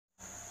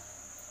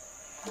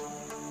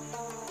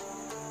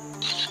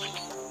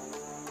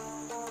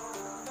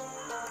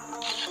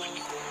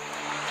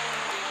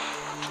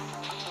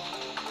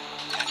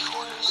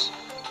Headquarters.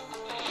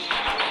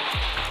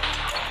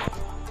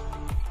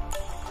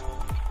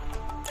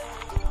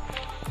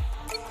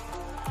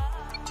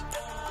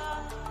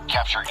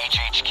 Capture each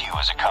HQ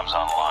as it comes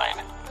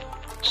online.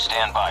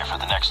 Stand by for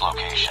the next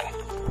location.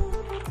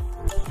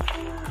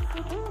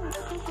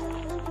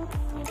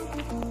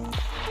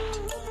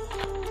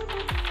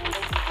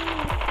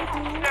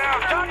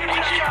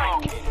 HQ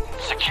located.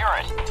 Secure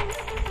it.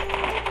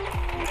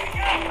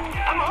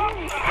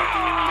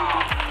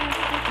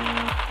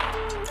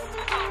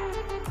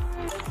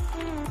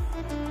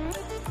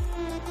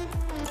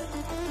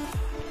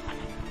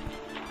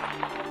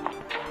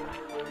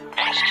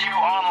 HQ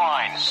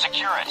online.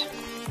 Secure it.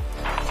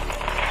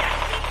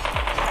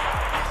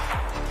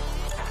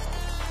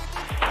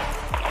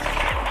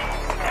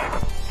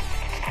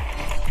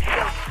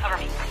 Cover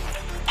me.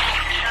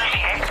 Secure the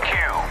HQ.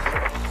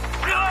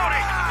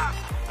 Reloading!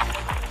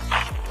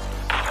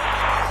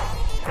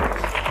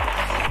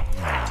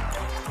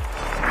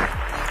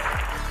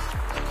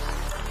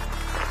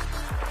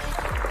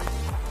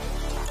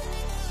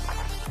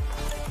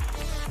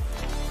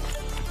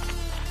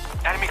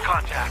 Enemy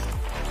contact.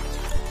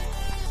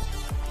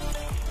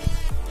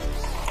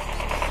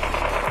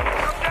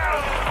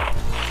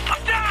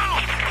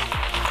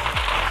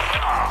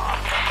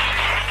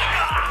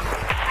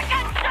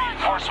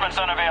 Reinforcements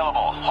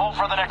unavailable. Hold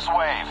for the next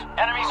wave.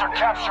 Enemies are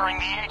capturing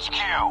the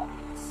HQ.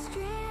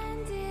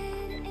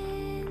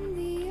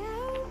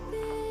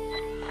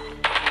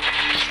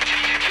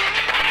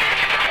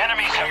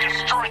 Enemies have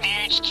destroyed the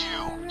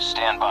HQ.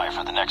 Stand by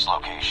for the next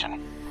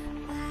location.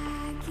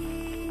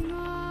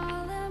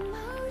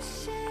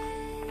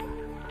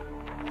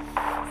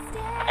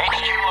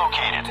 HQ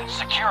located.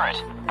 Secure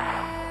it.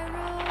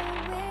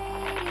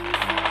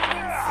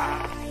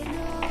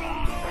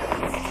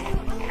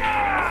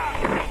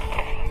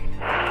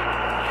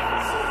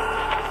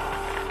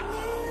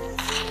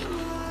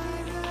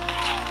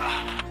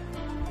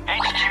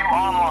 HQ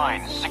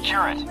online.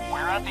 Secure it.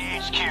 We're at the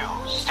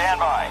HQ. Stand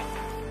by.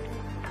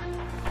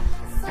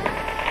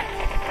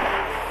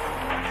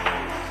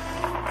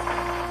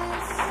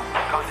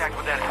 Contact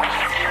with enemy.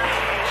 Secure the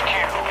HQ.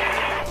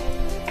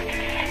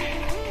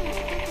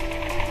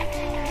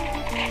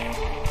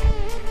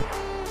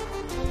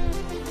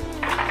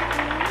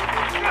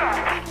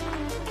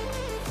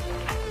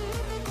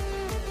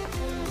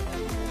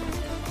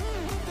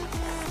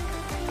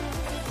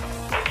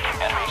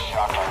 Enemy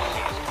shock RC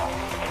is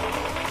coming.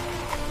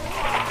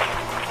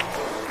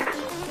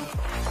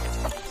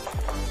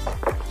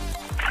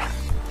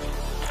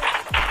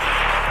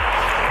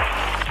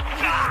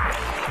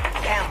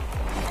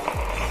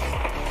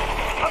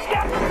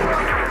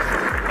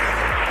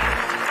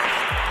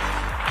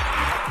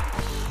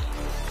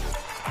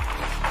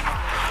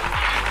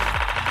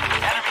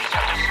 Enemies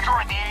have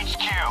destroyed the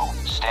HQ.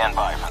 Stand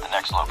by for the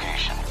next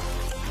location.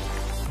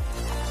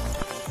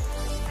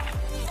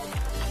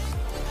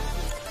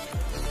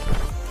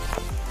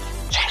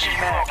 HQ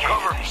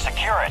located.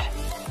 Secure it.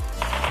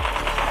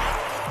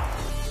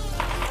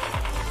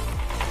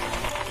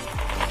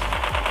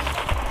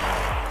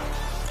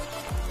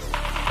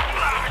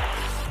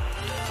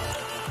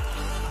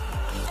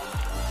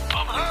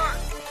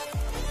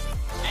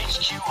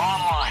 HQ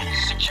online.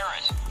 Secure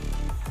it.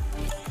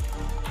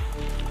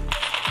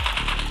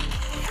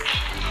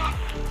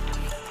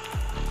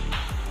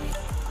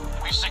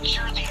 We've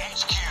secured the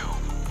HQ.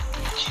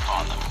 Keep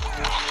on the move.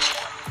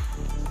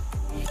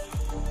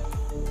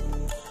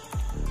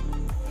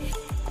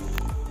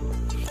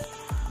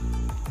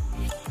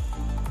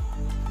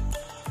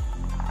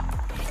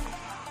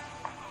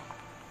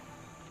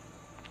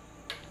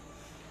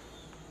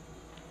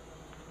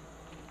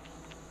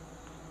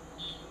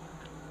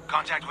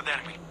 Contact with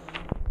enemy.